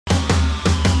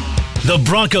The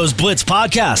Broncos Blitz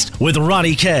Podcast with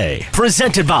Ronnie K.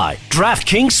 Presented by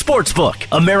DraftKings Sportsbook,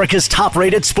 America's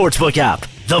top-rated sportsbook app.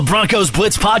 The Broncos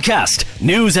Blitz Podcast.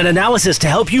 News and analysis to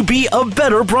help you be a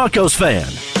better Broncos fan.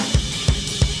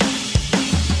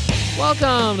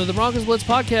 Welcome to the Broncos Blitz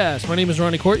Podcast. My name is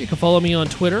Ronnie Court. You can follow me on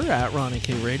Twitter at Ronnie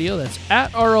K Radio. That's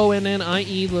at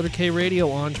RONNIE, letter K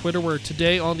Radio on Twitter. We're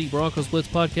today on the Broncos Blitz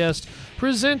Podcast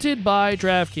presented by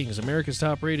DraftKings, America's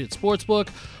top-rated sportsbook.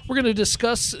 We're going to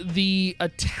discuss the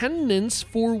attendance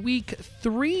for Week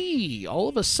 3. All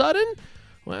of a sudden,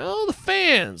 well, the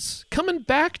fans coming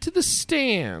back to the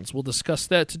stands. We'll discuss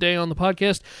that today on the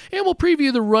podcast, and we'll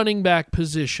preview the running back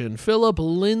position. Phillip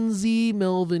Lindsay,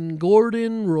 Melvin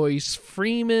Gordon, Royce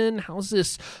Freeman. How's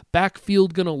this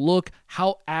backfield going to look?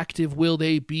 How active will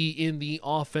they be in the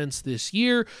offense this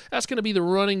year? That's going to be the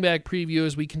running back preview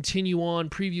as we continue on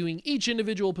previewing each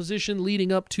individual position leading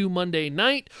up to Monday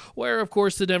night, where, of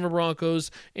course, the Denver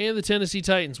Broncos and the Tennessee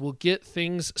Titans will get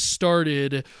things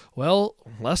started, well,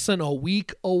 less than a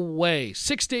week away,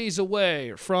 6 days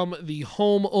away from the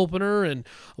home opener. And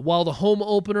while the home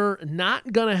opener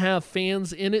not going to have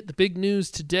fans in it, the big news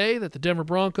today that the Denver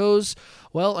Broncos,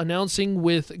 well, announcing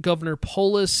with Governor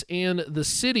Polis and the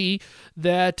city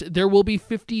that there will be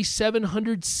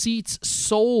 5,700 seats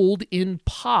sold in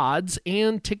pods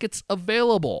and tickets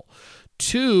available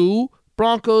to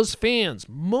Broncos fans,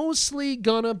 mostly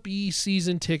gonna be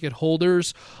season ticket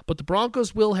holders, but the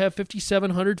Broncos will have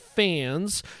 5,700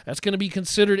 fans. That's gonna be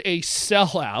considered a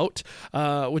sellout,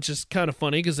 which is kind of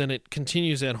funny because then it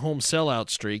continues that home sellout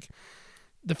streak.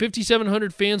 The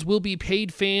 5,700 fans will be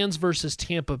paid fans versus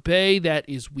Tampa Bay. That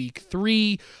is Week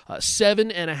 3,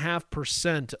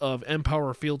 7.5% of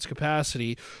Empower Field's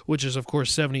capacity, which is, of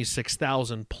course,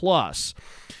 76,000 plus.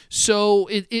 So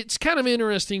it's kind of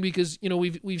interesting because, you know,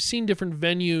 we've seen different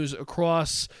venues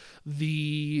across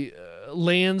the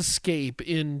landscape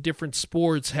in different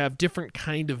sports have different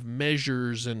kind of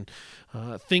measures and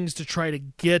things to try to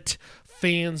get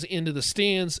fans into the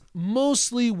stands,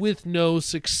 mostly with no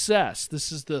success.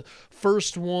 This is the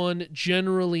first one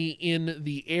generally in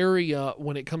the area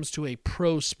when it comes to a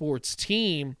pro sports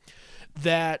team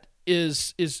that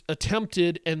is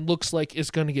attempted and looks like is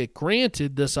going to get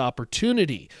granted this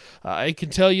opportunity. I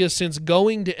can tell you since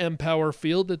going to Empower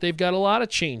Field that they've got a lot of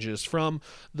changes, from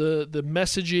the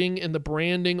messaging and the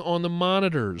branding on the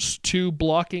monitors to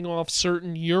blocking off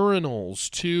certain urinals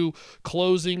to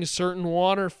closing certain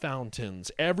water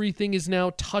fountains. Everything is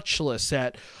now touchless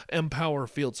at Empower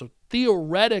Field. So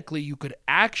theoretically, you could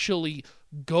actually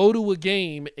go to a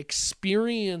game,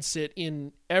 experience it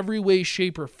in every way,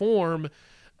 shape, or form,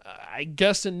 I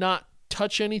guess, and not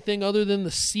touch anything other than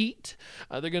the seat.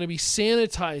 They're going to be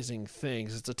sanitizing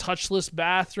things. It's a touchless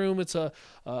bathroom. It's a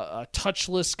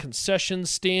touchless concession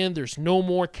stand. There's no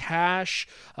more cash.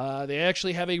 They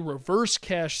actually have a reverse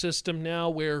cash system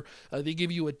now where they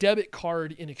give you a debit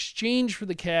card in exchange for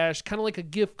the cash, kind of like a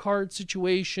gift card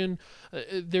situation.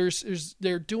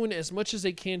 They're doing as much as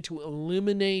they can to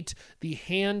eliminate the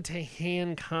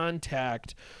hand-to-hand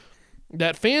contact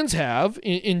that fans have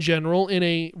in general in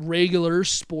a regular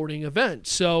sporting event.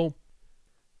 So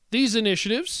these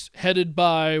initiatives, headed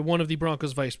by one of the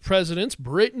Broncos vice presidents,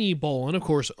 Brittany Bolin, of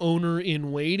course, owner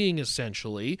in waiting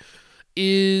essentially,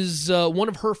 is one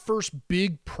of her first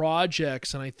big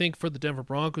projects, and I think for the Denver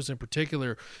Broncos in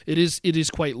particular, it is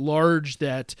quite large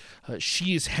that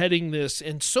she is heading this,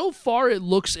 and so far it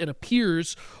looks and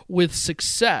appears with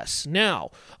success.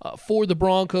 Now, for the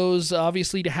Broncos,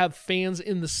 obviously to have fans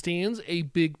in the stands, a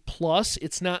big plus.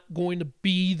 It's not going to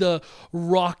be the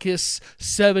raucous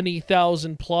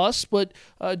 70,000 plus, but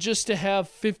just to have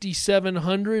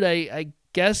 5,700, I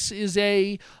guess is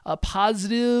a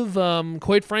positive.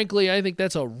 Quite frankly, I think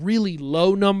that's a really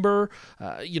low number.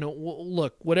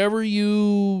 Look, whatever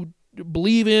you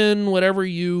believe in, whatever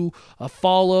you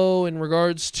follow in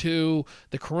regards to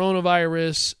the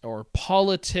coronavirus or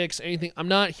politics, anything, I'm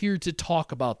not here to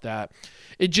talk about that.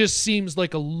 It just seems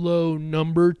like a low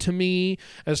number to me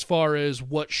as far as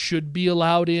what should be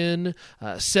allowed in.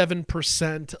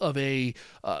 7% of a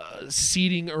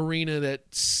seating arena that,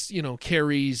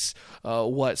 carries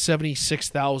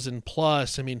 76,000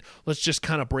 plus. I mean, let's just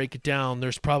kind of break it down.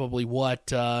 There's probably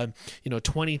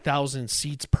 20,000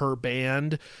 seats per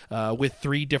band with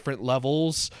 3 different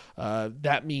levels.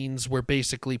 That means we're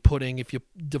basically putting, if you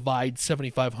divide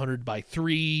 7,500 by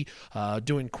 3,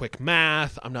 doing quick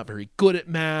math. I'm not very good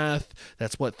at math.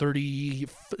 That's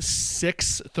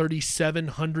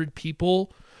 3,700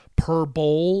 people per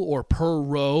bowl or per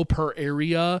row, per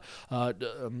area,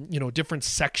 different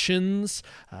sections.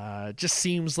 Just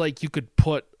seems like you could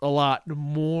put a lot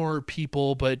more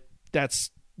people, but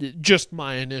that's just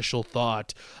my initial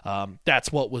thought.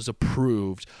 That's what was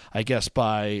approved, I guess,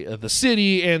 by the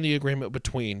city and the agreement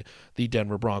between the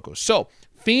Denver Broncos. So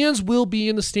fans will be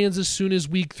in the stands as soon as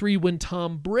week 3 when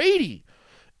Tom Brady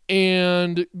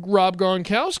and Rob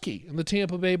Gronkowski and the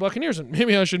Tampa Bay Buccaneers, and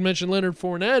maybe I should mention Leonard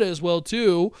Fournette as well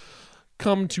too,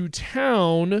 come to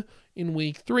town in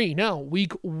week 3. Now,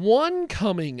 week 1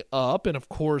 coming up, and of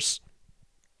course,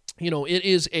 it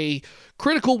is a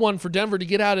critical one for Denver to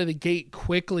get out of the gate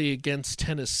quickly against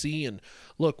Tennessee. And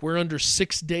look, we're under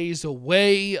 6 days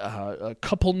away. A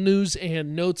couple news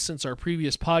and notes since our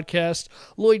previous podcast.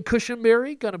 Lloyd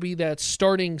Cushenberry going to be that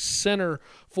starting center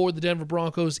for the Denver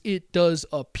Broncos, it does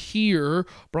appear.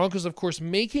 Broncos, of course,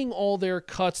 making all their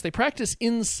cuts. They practice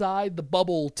inside the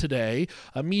bubble today.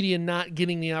 Media not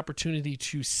getting the opportunity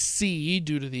to see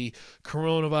due to the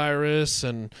coronavirus,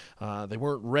 and they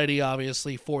weren't ready,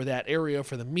 obviously, for that area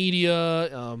for the media.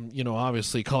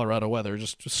 Obviously, Colorado weather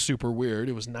just super weird.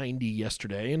 It was 90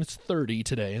 yesterday, and it's 30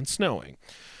 today and snowing.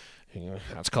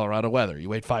 That's Colorado weather. You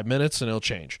wait 5 minutes, and it'll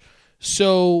change.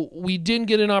 So we didn't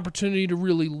get an opportunity to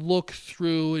really look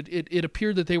through. It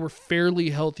appeared that they were fairly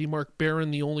healthy. Mark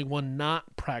Barron, the only one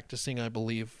not practicing, I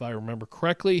believe, if I remember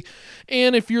correctly.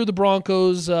 And if you're the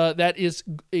Broncos, that is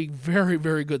a very,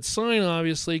 very good sign,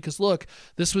 obviously, because, look,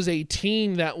 this was a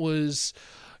team that was...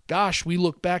 Gosh, we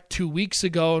look back 2 weeks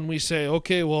ago and we say,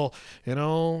 okay, well,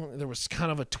 there was kind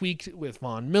of a tweak with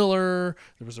Von Miller.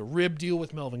 There was a rib deal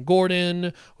with Melvin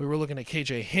Gordon. We were looking at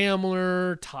KJ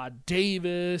Hamler, Todd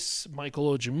Davis,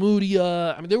 Michael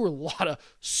Ojemudia. I mean, there were a lot of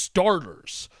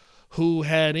starters who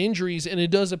had injuries, and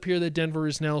it does appear that Denver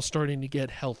is now starting to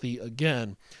get healthy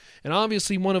again. And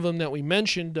obviously one of them that we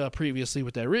mentioned previously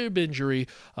with that rib injury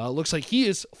looks like he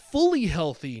is fully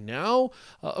healthy now.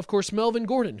 Of course, Melvin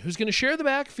Gordon, who's going to share the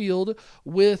backfield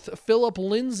with Phillip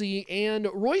Lindsay and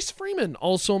Royce Freeman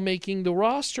also making the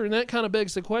roster. And that kind of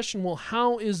begs the question, well,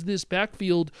 how is this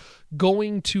backfield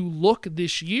going to look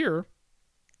this year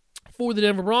for the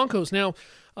Denver Broncos? Now,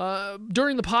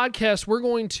 during the podcast, we're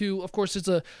going to, of course, it's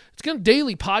going to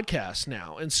daily podcast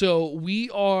now. And so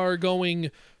we are going...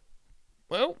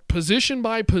 position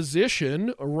by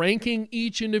position, ranking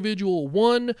each individual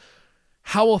one,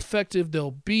 how effective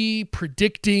they'll be,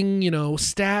 predicting,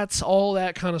 stats, all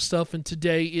that kind of stuff. And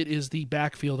today it is the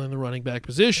backfield and the running back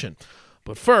position.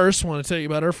 But first, I want to tell you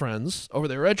about our friends over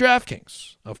there at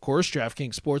DraftKings. Of course,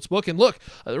 DraftKings Sportsbook. And look,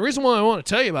 the reason why I want to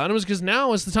tell you about them is because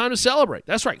now is the time to celebrate.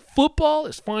 That's right. Football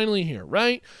is finally here,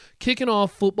 right? Kicking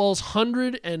off football's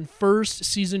 101st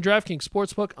season. DraftKings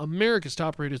Sportsbook, America's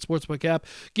top-rated sportsbook app,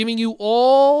 giving you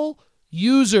all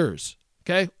users,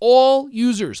 a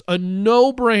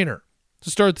no-brainer to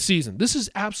start the season. This is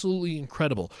absolutely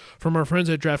incredible from our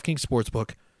friends at DraftKings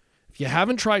Sportsbook. If you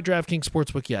haven't tried DraftKings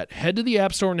Sportsbook yet, head to the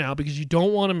App Store now because you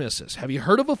don't want to miss this. Have you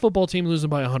heard of a football team losing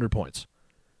by 100 points?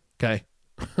 Okay.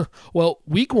 Well,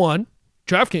 week 1,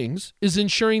 DraftKings is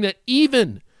ensuring that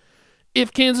even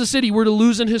if Kansas City were to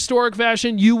lose in historic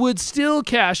fashion, you would still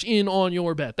cash in on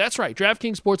your bet. That's right.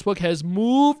 DraftKings Sportsbook has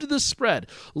moved the spread.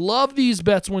 Love these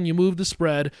bets when you move the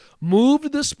spread.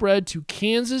 Moved the spread to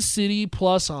Kansas City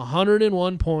plus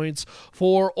 101 points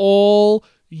for all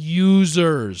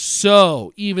users.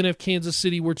 So even if Kansas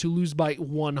City were to lose by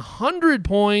 100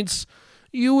 points,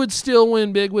 you would still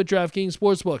win big with DraftKings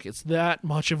Sportsbook. It's that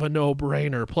much of a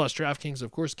no-brainer. Plus, DraftKings,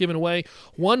 of course, giving away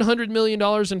 $100 million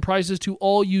in prizes to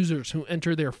all users who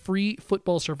enter their free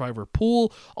Football Survivor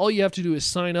pool. All you have to do is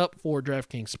sign up for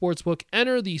DraftKings Sportsbook,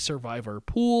 enter the Survivor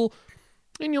pool,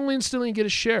 and you'll instantly get a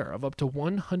share of up to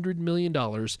 $100 million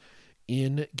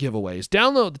in giveaways.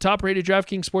 Download the top-rated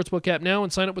DraftKings Sportsbook app now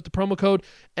and sign up with the promo code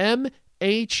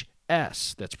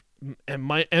MHS. That's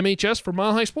MHS for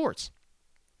Mile High Sports.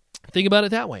 Think about it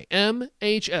that way.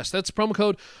 MHS. That's promo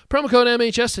code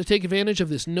MHS to take advantage of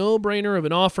this no-brainer of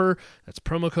an offer. That's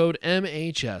promo code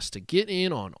MHS to get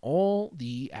in on all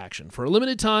the action. For a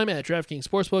limited time at DraftKings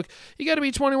Sportsbook, you got to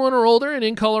be 21 or older and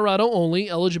in Colorado only.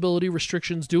 Eligibility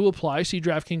restrictions do apply. See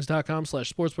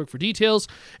DraftKings.com/sportsbook for details.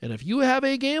 And if you have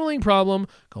a gambling problem,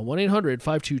 call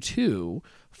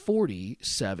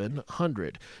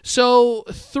 1-800-522-4700. So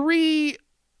 3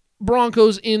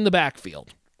 Broncos in the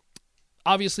backfield.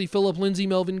 Obviously, Phillip Lindsay,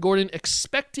 Melvin Gordon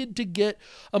expected to get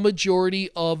a majority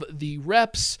of the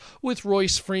reps with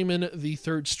Royce Freeman, the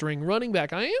third-string running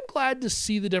back. I am glad to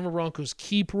see the Denver Broncos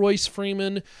keep Royce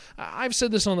Freeman. I've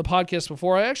said this on the podcast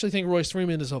before. I actually think Royce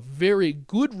Freeman is a very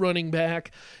good running back.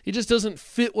 It just doesn't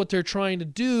fit what they're trying to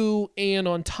do. And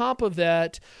on top of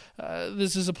that,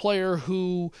 this is a player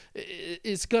who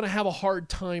is going to have a hard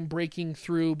time breaking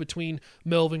through between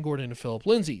Melvin Gordon and Phillip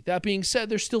Lindsay. That being said,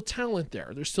 there's still talent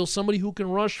there. There's still somebody who who can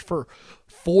rush for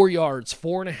 4 yards,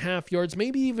 4.5 yards,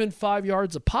 maybe even 5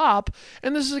 yards a pop.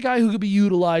 And this is a guy who could be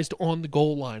utilized on the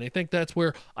goal line. I think that's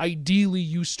where ideally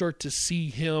you start to see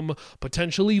him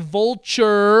potentially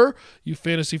vulture, you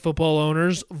fantasy football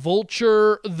owners,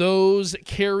 vulture those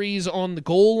carries on the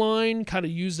goal line, kind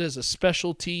of used as a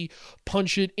specialty,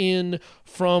 punch it in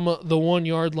from the 1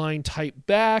 yard line type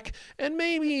back, and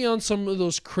maybe on some of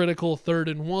those critical 3rd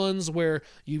and 1s where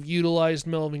you've utilized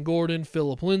Melvin Gordon,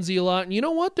 Phillip Lindsay a lot. And you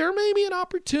know what? There may be an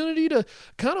opportunity to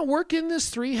kind of work in this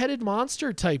 3-headed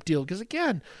monster type deal. Because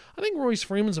again, I think Royce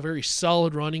Freeman's a very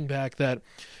solid running back that,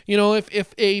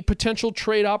 if a potential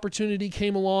trade opportunity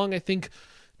came along, I think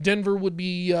Denver would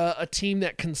be a team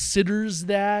that considers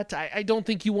that. I don't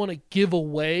think you want to give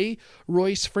away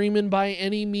Royce Freeman by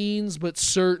any means, but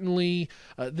certainly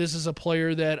this is a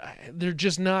player that they're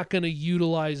just not going to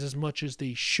utilize as much as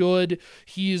they should.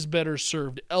 He is better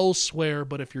served elsewhere,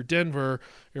 but if you're Denver,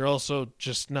 you're also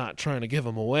just not trying to give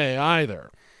him away either.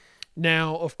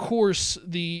 Now, of course,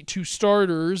 the 2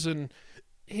 starters, and,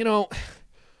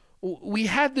 we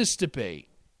had this debate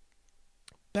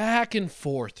back and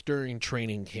forth during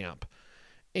training camp.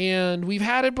 And we've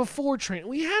had it before training.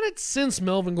 We had it since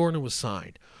Melvin Gordon was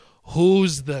signed.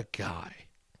 Who's the guy?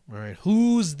 All right.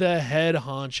 Who's the head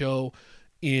honcho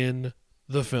in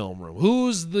the film room?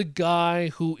 Who's the guy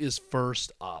who is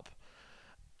first up?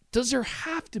 Does there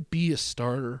have to be a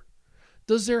starter?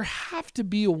 Does there have to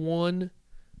be a 1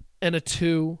 and a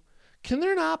 2? Can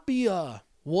there not be a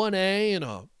 1A and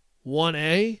a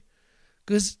 1A?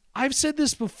 Because I've said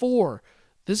this before.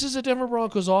 This is a Denver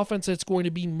Broncos offense that's going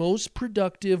to be most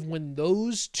productive when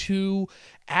those 2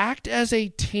 act as a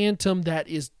tandem that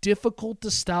is difficult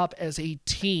to stop as a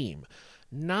team,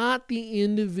 not the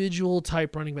individual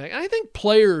type running back. And I think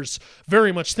players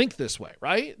very much think this way,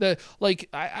 right?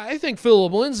 I think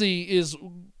Phillip Lindsay is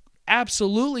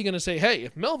absolutely going to say, hey,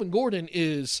 if Melvin Gordon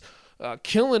is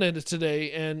killing it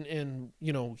today and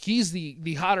he's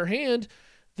the hotter hand,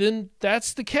 then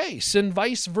that's the case, and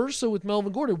vice versa with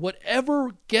Melvin Gordon.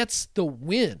 Whatever gets the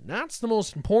win, that's the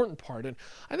most important part. And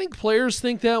I think players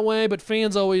think that way, but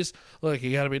fans always, look,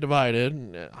 you got to be divided.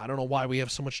 And I don't know why we have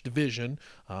so much division.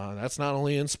 That's not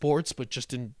only in sports, but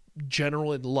just in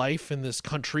general in life in this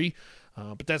country.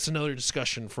 But that's another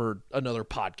discussion for another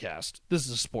podcast. This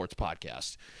is a sports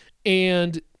podcast.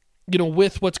 And,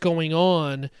 with what's going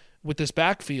on with this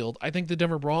backfield, I think the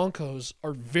Denver Broncos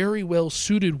are very well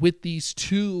suited with these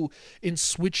 2 in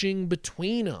switching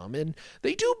between them. And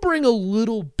they do bring a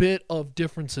little bit of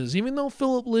differences. Even though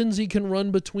Phillip Lindsay can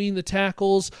run between the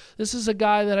tackles, this is a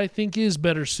guy that I think is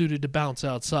better suited to bounce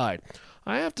outside.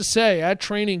 I have to say, at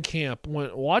training camp,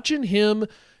 when watching him,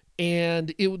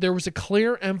 and there was a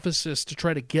clear emphasis to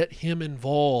try to get him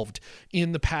involved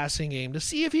in the passing game to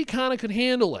see if he kind of could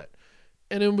handle it.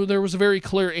 And there was a very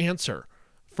clear answer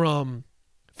from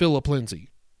Phillip Lindsay,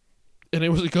 and it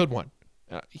was a good one.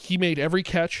 He made every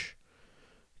catch,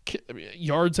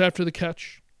 yards after the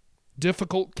catch,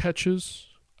 difficult catches.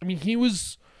 I mean, he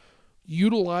was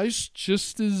utilized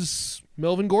just as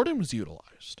Melvin Gordon was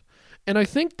utilized. And I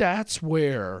think that's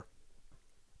where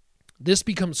this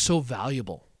becomes so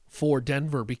valuable for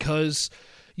Denver, because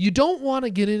you don't want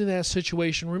to get into that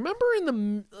situation. Remember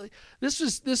this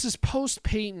is post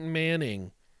Peyton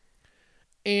Manning.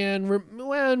 And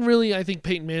really, I think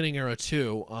Peyton Manning era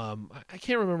too. I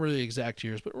can't remember the exact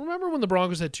years, but remember when the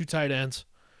Broncos had 2 tight ends,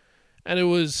 and it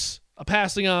was a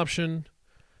passing option,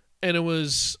 and it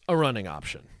was a running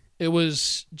option. It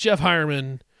was Jeff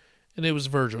Hireman, and it was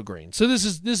Virgil Green. So this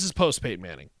is post Peyton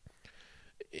Manning.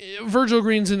 Virgil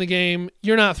Green's in the game.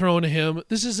 You're not throwing to him.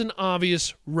 This is an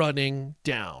obvious running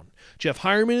down. Jeff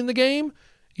Hireman in the game.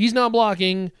 He's not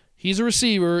blocking. He's a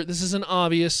receiver. This is an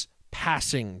obvious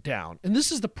passing down. And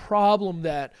this is the problem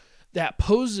that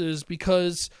poses,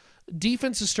 because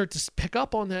defenses start to pick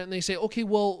up on that, and they say, okay,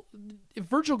 well, if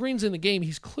Virgil Green's in the game,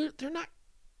 he's clear. They're not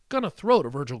going to throw to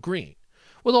Virgil Green.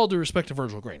 With all due respect to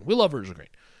Virgil Green. We love Virgil Green.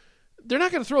 They're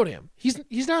not going to throw to him.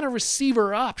 He's not a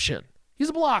receiver option. He's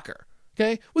a blocker.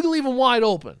 Okay? We can leave him wide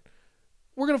open.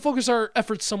 We're going to focus our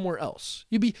efforts somewhere else.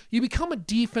 You become a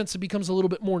defense that becomes a little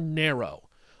bit more narrow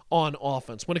on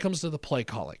offense when it comes to the play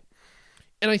calling.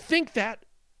 And I think that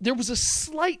there was a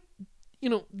slight,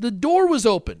 the door was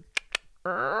open.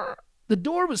 The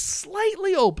door was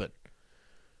slightly open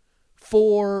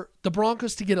for the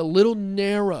Broncos to get a little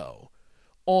narrow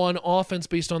on offense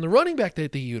based on the running back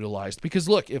that they utilized. Because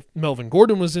look, if Melvin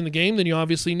Gordon was in the game, then you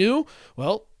obviously knew,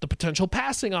 well, the potential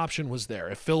passing option was there.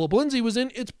 If Phillip Lindsay was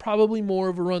in, it's probably more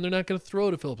of a run. They're not going to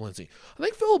throw to Phillip Lindsay. I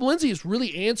think Phillip Lindsay has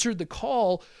really answered the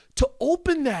call to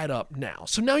open that up now.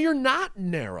 So now you're not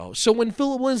narrow. So when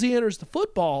Phillip Lindsay enters the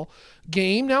football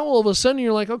game, now all of a sudden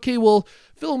you're like, okay, well,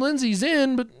 Phillip Lindsay's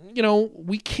in, but,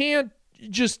 we can't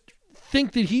just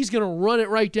think that he's going to run it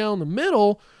right down the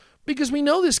middle, because we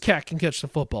know this cat can catch the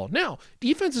football. Now,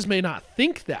 defenses may not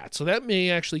think that, so that may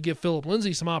actually give Phillip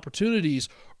Lindsay some opportunities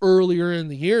earlier in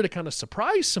the year to kind of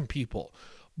surprise some people.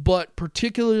 But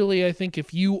particularly, I think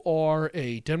if you are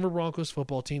a Denver Broncos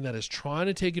football team that is trying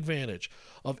to take advantage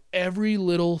of every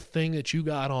little thing that you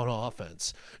got on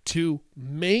offense to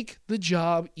make the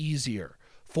job easier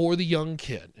for the young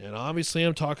kid, and obviously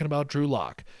I'm talking about Drew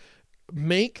Lock,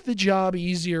 make the job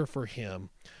easier for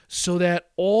him so that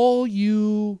all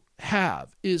you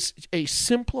have is a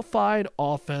simplified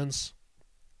offense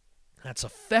that's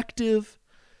effective,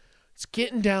 it's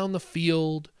getting down the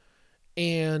field,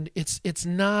 and it's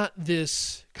not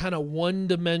this kind of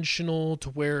one-dimensional to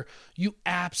where you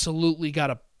absolutely got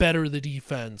to better the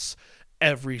defense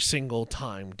every single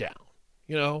time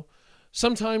down.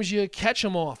 Sometimes you catch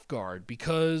them off guard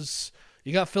because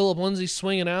you got Phillip Lindsay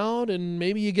swinging out, and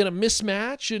maybe you get a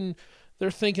mismatch, and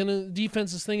the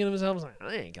defense is thinking to themselves, like,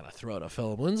 I ain't going to throw to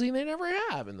Phillip Lindsay, and they never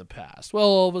have in the past. Well,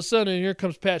 all of a sudden, here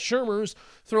comes Pat Shurmur's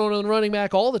throwing on the running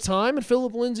back all the time, and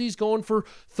Phillip Lindsay's going for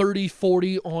 30,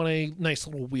 40 on a nice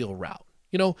little wheel route.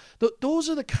 Those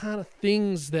are the kind of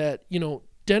things that,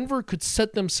 Denver could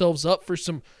set themselves up for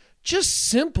some just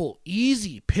simple,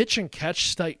 easy pitch and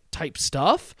catch type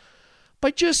stuff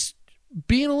by just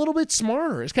being a little bit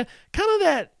smarter. It's kind of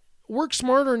that work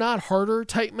smarter, not harder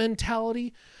type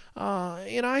mentality.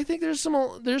 I think there's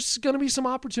going to be some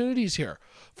opportunities here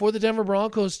for the Denver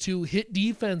Broncos to hit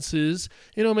defenses,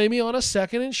 maybe on a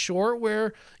second and short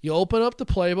where you open up the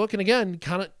playbook. And again,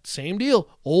 kind of same deal,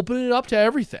 open it up to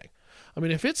everything. I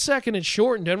mean, if it's second and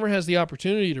short and Denver has the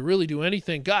opportunity to really do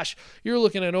anything, gosh, you're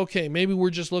looking at, okay, maybe we're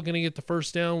just looking to get the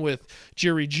first down with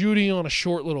Jerry Jeudy on a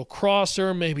short little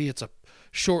crosser. Maybe it's a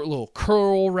short little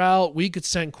curl route. We could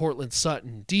send Cortland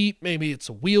Sutton deep. Maybe it's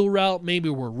a wheel route. Maybe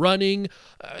we're running.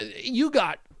 You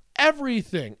got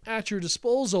everything at your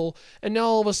disposal, and now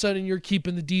all of a sudden you're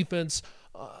keeping the defense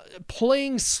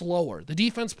playing slower. The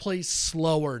defense plays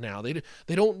slower now. They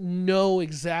don't know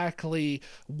exactly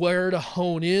where to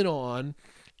hone in on,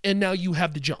 and now you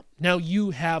have the jump. Now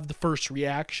you have the first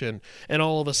reaction, and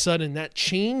all of a sudden that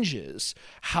changes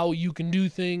how you can do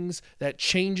things. That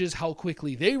changes how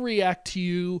quickly they react to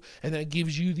you, and that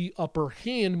gives you the upper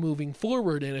hand moving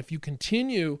forward. And if you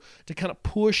continue to kind of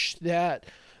push that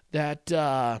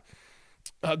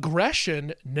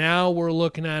aggression, now we're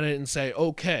looking at it and say,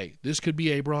 okay, this could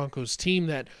be a Broncos team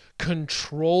that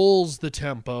controls the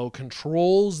tempo,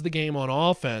 controls the game on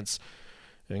offense.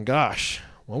 And gosh,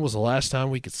 when was the last time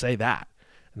we could say that?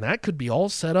 And that could be all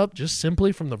set up just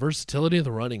simply from the versatility of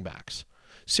the running backs.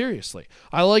 Seriously,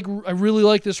 I really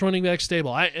like this running back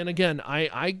stable.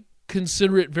 I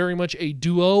consider it very much a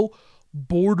duo,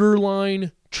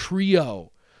 borderline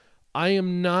trio. I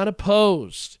am not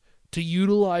opposed to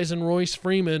utilizing Royce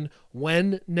Freeman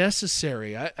when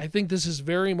necessary. I think this is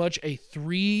very much a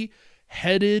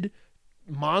three-headed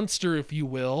monster, if you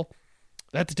will,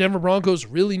 that the Denver Broncos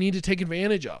really need to take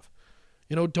advantage of.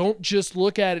 Don't just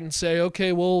look at it and say,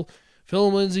 okay, well,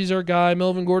 Phillip Lindsay's our guy,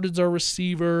 Melvin Gordon's our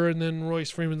receiver, and then Royce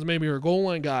Freeman's maybe our goal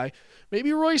line guy.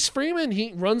 Maybe Royce Freeman,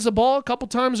 he runs the ball a couple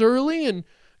times early and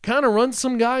kind of runs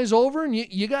some guys over, and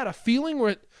you got a feeling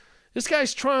where this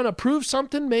guy's trying to prove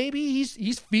something. Maybe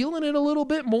he's feeling it a little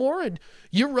bit more, and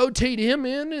you rotate him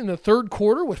in the third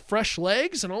quarter with fresh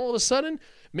legs, and all of a sudden,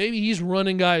 maybe he's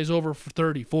running guys over for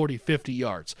 30, 40, 50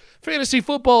 yards. Fantasy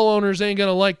football owners ain't going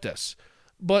to like this.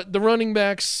 But the running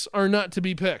backs are not to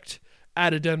be picked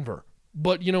out of Denver.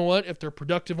 But you know what? If they're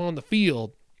productive on the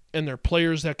field and they're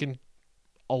players that can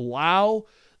allow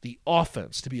the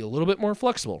offense to be a little bit more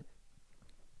flexible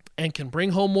and can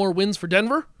bring home more wins for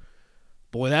Denver,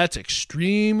 boy, that's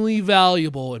extremely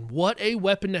valuable, and what a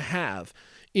weapon to have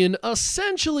in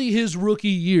essentially his rookie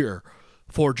year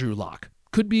for Drew Lock.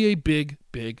 Could be a big,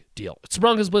 big deal. It's the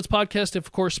Broncos Blitz podcast,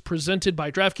 of course, presented by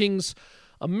DraftKings,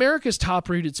 America's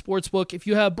top-rated sportsbook. If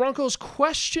you have Broncos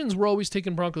questions, we're always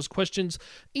taking Broncos questions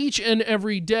each and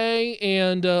every day.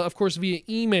 And, of course, via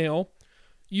email,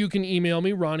 you can email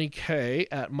me,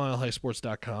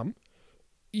 RonnieK@milehighsports.com.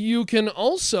 You can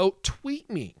also tweet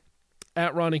me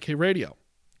at RonnieKRadio.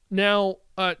 Now,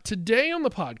 today on the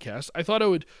podcast, I thought I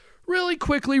would really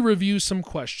quickly review some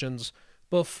questions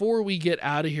before we get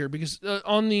out of here, because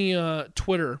on the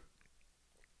Twitter,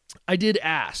 I did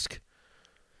ask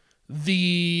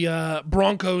the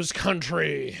Broncos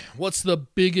country, what's the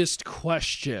biggest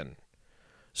question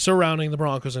surrounding the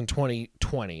Broncos in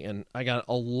 2020? And I got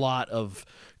a lot of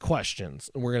questions,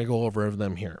 and we're going to go over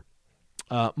them here.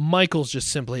 Michael's just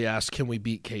simply asked, can we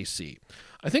beat KC?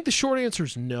 I think the short answer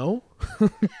is no. I'm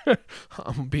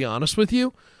going to be honest with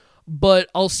you. But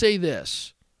I'll say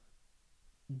this.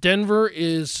 Denver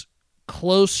is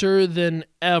closer than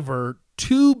ever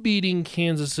to beating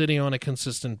Kansas City on a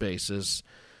consistent basis.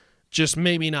 Just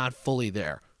maybe not fully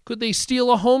there. Could they steal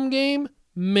a home game?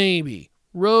 Maybe.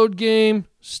 Road game?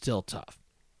 Still tough.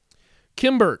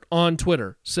 Kimbert on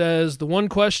Twitter says, the one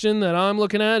question that I'm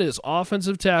looking at is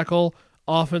offensive tackle,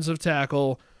 offensive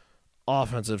tackle,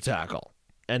 offensive tackle,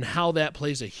 and how that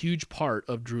plays a huge part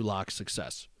of Drew Lock's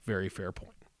success. Very fair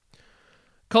point.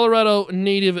 Colorado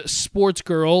native sports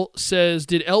girl says,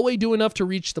 did Elway do enough to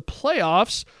reach the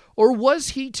playoffs, or was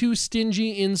he too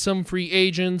stingy in some free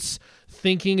agents?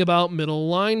 Thinking about middle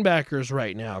linebackers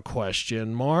right now,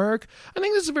 question mark. I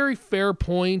think this is a very fair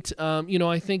point.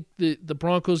 I think the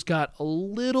Broncos got a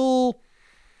little,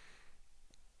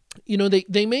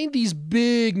 they made these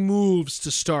big moves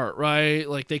to start, right?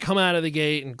 Like they come out of the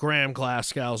gate and Graham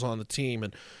Glasgow's on the team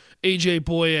and A.J.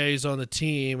 Boye's on the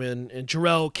team and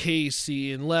Jarrell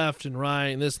Casey and left and right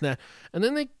and this and that. And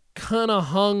then they kind of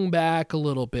hung back a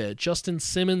little bit. Justin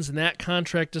Simmons in that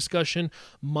contract discussion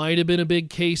might have been a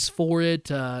big case for it.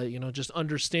 Just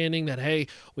understanding that, hey,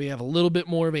 we have a little bit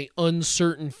more of an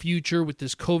uncertain future with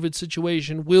this COVID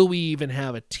situation. Will we even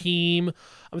have a team?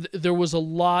 There was a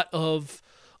lot of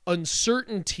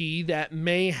uncertainty that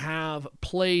may have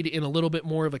played in a little bit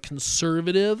more of a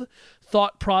conservative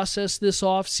thought process this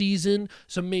offseason.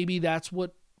 So maybe that's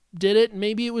what did it.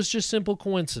 Maybe it was just simple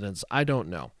coincidence. I don't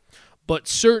know. But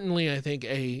certainly, I think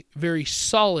a very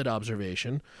solid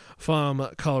observation from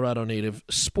Colorado native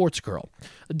sports girl.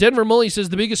 Denver Mully says,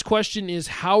 the biggest question is,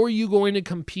 how are you going to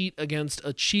compete against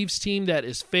a Chiefs team that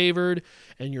is favored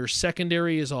and your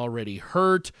secondary is already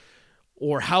hurt?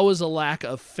 Or how is a lack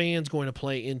of fans going to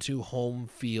play into home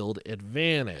field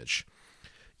advantage?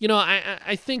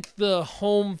 I think the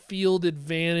home field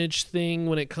advantage thing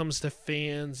when it comes to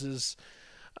fans is,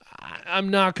 I'm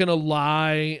not going to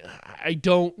lie, I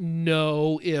don't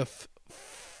know if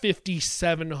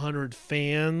 5,700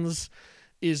 fans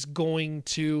is going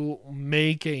to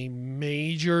make a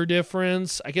major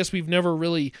difference. I guess we've never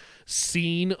really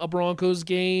seen a Broncos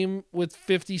game with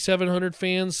 5,700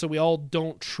 fans, so we all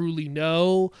don't truly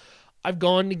know. I've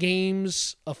gone to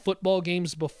games, football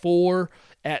games before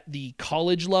at the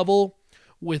college level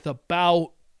with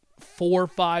about 4,000 or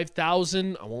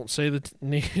 5,000. I won't say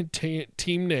the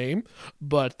team name,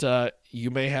 but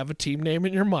you may have a team name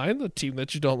in your mind, the team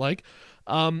that you don't like.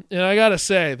 And I gotta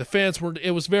say, the fans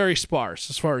it was very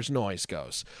sparse as far as noise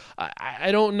goes.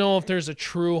 I don't know if there's a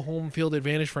true home field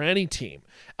advantage for any team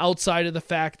outside of the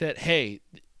fact that, hey,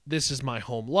 this is my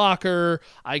home locker,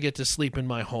 I get to sleep in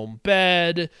my home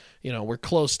bed, we're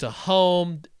close to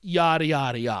home, yada,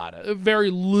 yada, yada. Very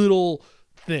little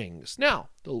things. Now,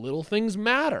 the little things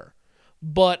matter,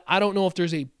 but I don't know if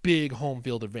there's a big home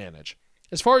field advantage.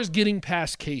 As far as getting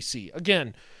past KC,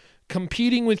 again,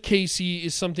 competing with KC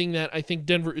is something that I think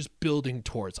Denver is building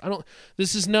towards.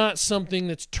 This is not something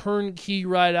that's turnkey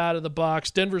right out of the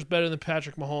box. Denver's better than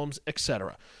Patrick Mahomes,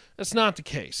 etc. That's not the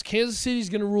case. Kansas City's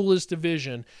going to rule this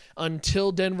division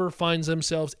until Denver finds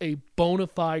themselves a bona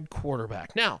fide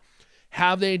quarterback. Now,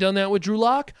 have they done that with Drew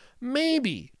Lock?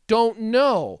 Maybe. Don't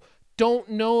know. Don't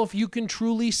know if you can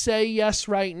truly say yes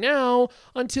right now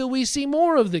until we see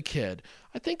more of the kid.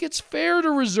 I think it's fair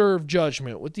to reserve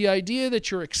judgment with the idea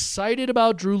that you're excited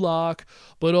about Drew Lock,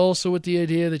 but also with the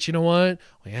idea that, you know what,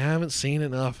 we haven't seen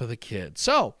enough of the kid.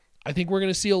 So I think we're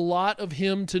going to see a lot of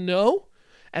him to know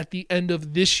at the end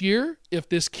of this year. If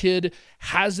this kid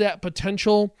has that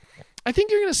potential, I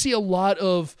think you're going to see a lot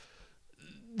of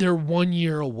their 1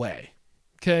 year away.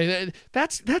 Okay,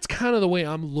 that's kind of the way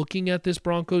I'm looking at this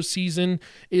Broncos season.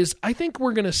 Is I think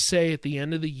we're going to say at the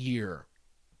end of the year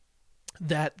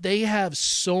that they have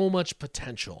so much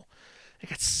potential. They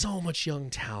got so much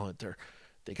young talent.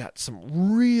 They got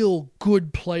some real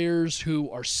good players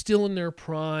who are still in their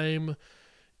prime.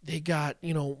 They got,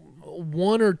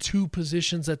 one or two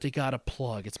positions that they got to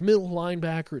plug. It's middle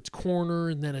linebacker, it's corner,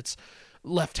 and then it's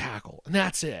left tackle, and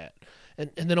that's it.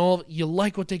 And then you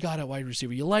like what they got at wide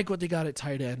receiver. You like what they got at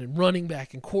tight end and running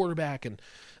back and quarterback. And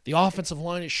the offensive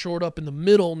line is shored up in the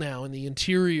middle now in the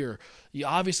interior. You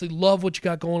obviously love what you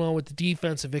got going on with the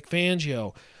defense of Vic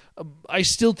Fangio. I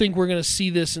still think we're going to see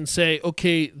this and say,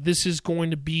 okay, this is going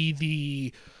to be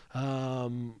the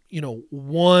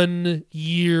 1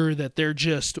 year that they're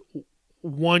just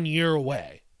 1 year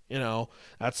away.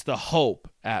 That's the hope,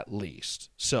 at least.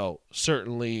 So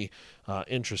certainly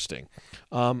interesting.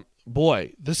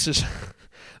 Boy, this is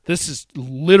this is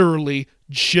literally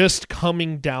just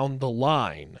coming down the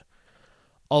line.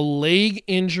 A leg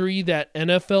injury that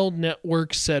NFL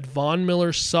Network said Von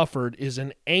Miller suffered is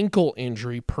an ankle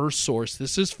injury per source.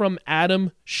 This is from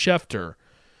Adam Schefter.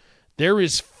 There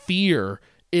is fear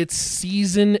it's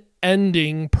season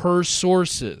ending per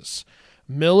sources.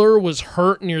 Miller was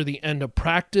hurt near the end of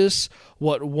practice,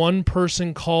 what one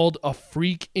person called a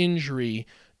freak injury.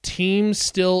 Team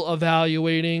still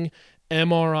evaluating,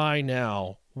 MRI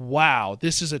now. Wow,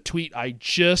 this is a tweet I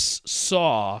just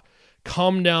saw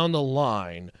come down the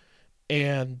line,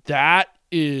 and that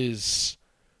is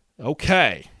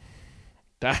okay.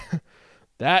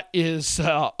 That is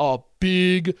a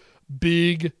big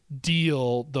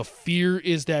deal. The fear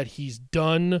is that he's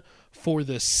done for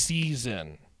the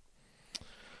season.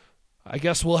 I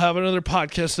guess we'll have another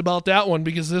podcast about that one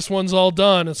because this one's all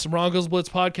done. It's the Broncos Blitz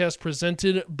podcast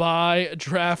presented by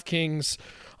DraftKings,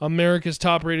 America's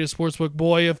top-rated sportsbook.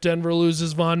 Boy, if Denver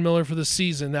loses Von Miller for the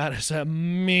season, that is a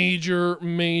major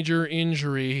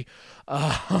injury.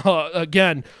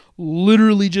 Again,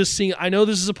 literally just seeing. I know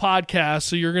this is a podcast,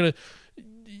 so you're gonna.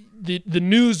 The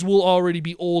news will already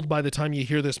be old by the time you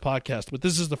hear this podcast, but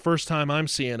this is the first time I'm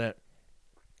seeing it,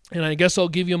 and I guess I'll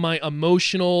give you my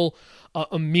emotional.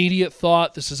 Immediate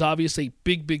thought. This is obviously a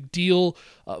big deal.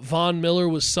 Von Miller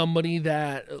was somebody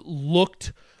that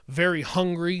looked very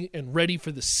hungry and ready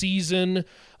for the season.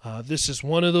 This is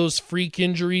one of those freak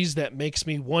injuries that makes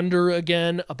me wonder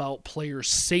again about player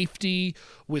safety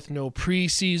with no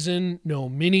preseason, no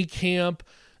mini camp.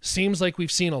 Seems like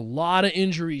we've seen a lot of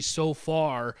injuries so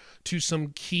far to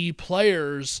some key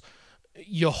players.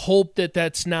 You hope that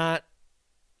that's not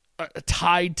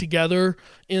tied together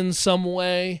in some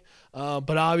way.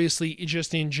 But obviously,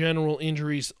 just in general,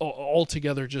 injuries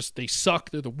altogether, just they suck.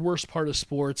 They're the worst part of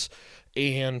sports.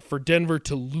 And for Denver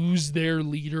to lose their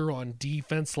leader on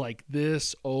defense like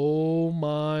this, oh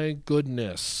my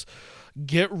goodness.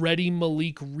 Get ready,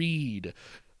 Malik Reed.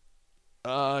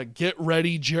 Get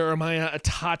ready, Jeremiah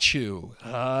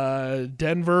Atachu.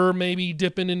 Denver maybe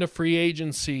dipping into free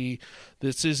agency.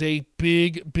 This is a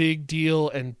big deal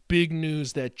and big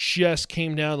news that just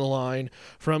came down the line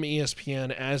from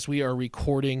ESPN as we are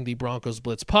recording the Broncos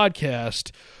Blitz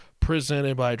podcast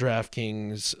presented by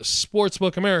DraftKings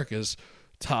Sportsbook, America's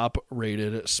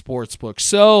top-rated sportsbook.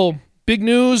 So, big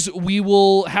news. We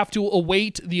will have to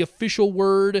await the official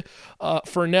word.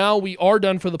 For now, we are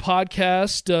done for the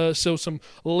podcast. So some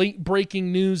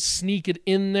late-breaking news, sneak it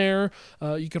in there.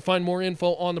 You can find more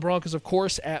info on the Broncos, of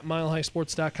course, at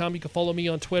milehighsports.com. You can follow me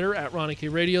on Twitter at Ronnie K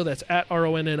Radio. That's at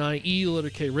RONNIE,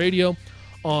 letter K Radio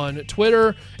on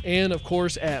Twitter. And, of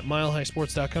course, at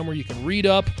milehighsports.com, where you can read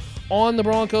up on the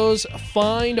Broncos.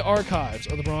 Find archives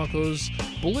of the Broncos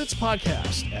Blitz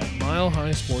podcast at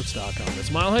milehighsports.com. That's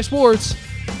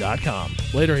milehighsports.com.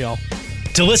 Later, y'all.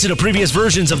 To listen to previous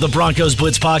versions of the Broncos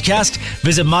Blitz podcast,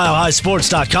 visit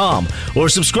milehighsports.com or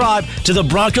subscribe to the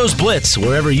Broncos Blitz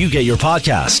wherever you get your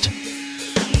podcast.